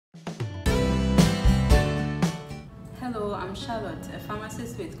Hello, I'm Charlotte, a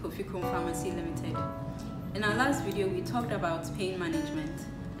pharmacist with Kofikrom Pharmacy Limited. In our last video, we talked about pain management,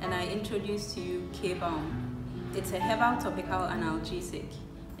 and I introduced to you K-Balm. It's a herbal topical analgesic,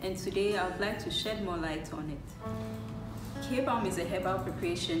 and today I would like to shed more light on it. K-Balm is a herbal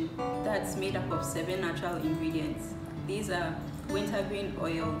preparation that's made up of 7 natural ingredients. These are wintergreen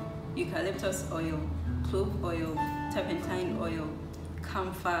oil, eucalyptus oil, clove oil, turpentine oil,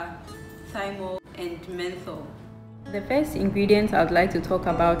 camphor, thymol, and menthol. The first ingredient I would like to talk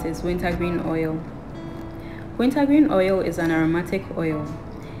about is wintergreen oil. Wintergreen oil is an aromatic oil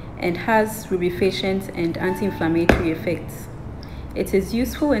and has rubefacient and anti-inflammatory effects. It is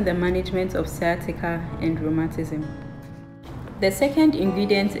useful in the management of sciatica and rheumatism. The second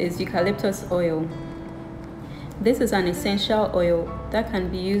ingredient is eucalyptus oil. This is an essential oil that can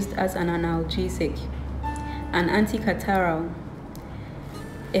be used as an analgesic, an anticatarrhal.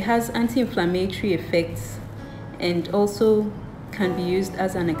 It has anti-inflammatory effects and also can be used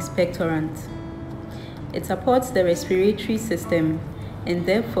as an expectorant. It supports the respiratory system and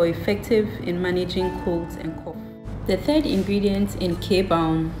therefore effective in managing colds and cough. The third ingredient in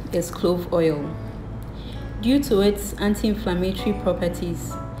K-Balm is clove oil. Due to its anti-inflammatory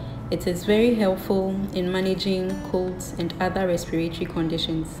properties, it is very helpful in managing colds and other respiratory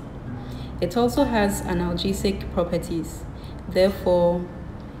conditions. It also has analgesic properties, therefore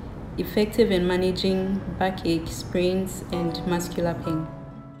effective in managing backache, sprains, and muscular pain.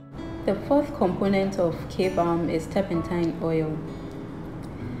 The fourth component of K-Balm is turpentine oil.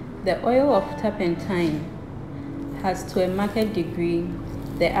 The oil of turpentine has to a marked degree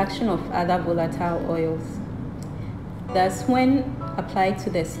the action of other volatile oils. Thus, when applied to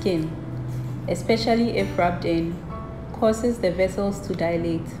the skin, especially if rubbed in, causes the vessels to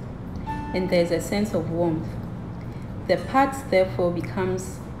dilate and there is a sense of warmth. The part therefore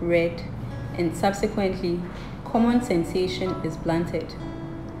becomes red and subsequently common sensation is blunted.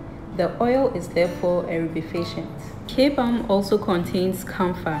 The oil is therefore a rubefacient. K-Balm also contains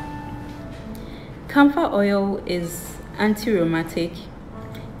camphor. Camphor oil is anti-rheumatic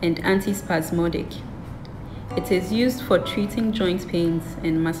and antispasmodic. It is used for treating joint pains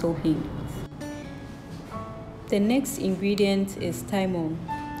and muscle pains. The next ingredient is thymol.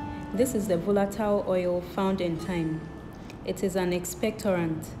 This is the volatile oil found in thyme. It is an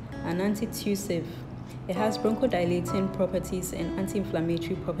expectorant, an antitussive. It has bronchodilating properties and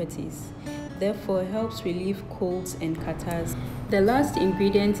anti-inflammatory properties. Therefore, it helps relieve colds and catarrhs. The last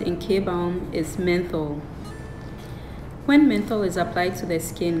ingredient in K-Balm is menthol. When menthol is applied to the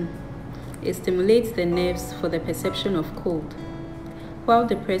skin, it stimulates the nerves for the perception of cold, while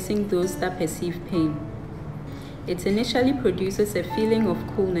depressing those that perceive pain. It initially produces a feeling of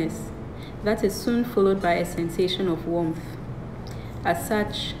coolness that is soon followed by a sensation of warmth. As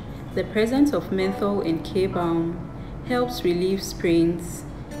such, the presence of menthol in K-Balm helps relieve sprains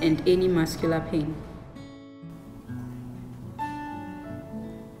and any muscular pain.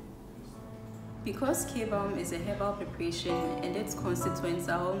 Because K-Balm is a herbal preparation and its constituents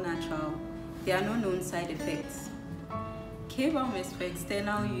are all natural, there are no known side effects. K-Balm is for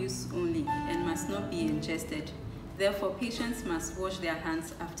external use only and must not be ingested. Therefore, patients must wash their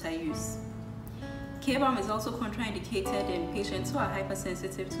hands after use. K-Balm is also contraindicated in patients who are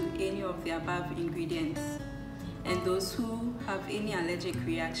hypersensitive to any of the above ingredients and those who have any allergic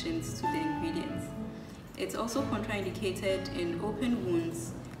reactions to the ingredients. It's also contraindicated in open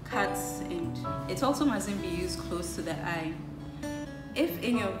wounds, cuts, and it also mustn't be used close to the eye. If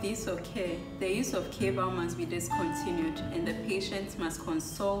any of these occur, the use of K-Balm must be discontinued and the patient must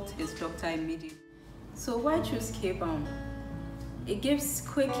consult his doctor immediately. So why choose K-Balm? It gives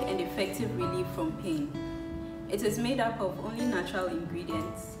quick and effective relief from pain. It is made up of only natural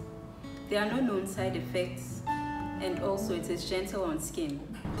ingredients. There are no known side effects, and also it is gentle on skin.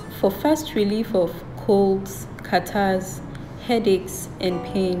 For fast relief of colds, catarrhs, headaches, and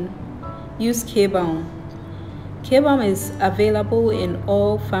pain, use K-Balm. K-Balm is available in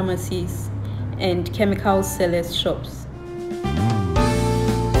all pharmacies and chemical sellers shops.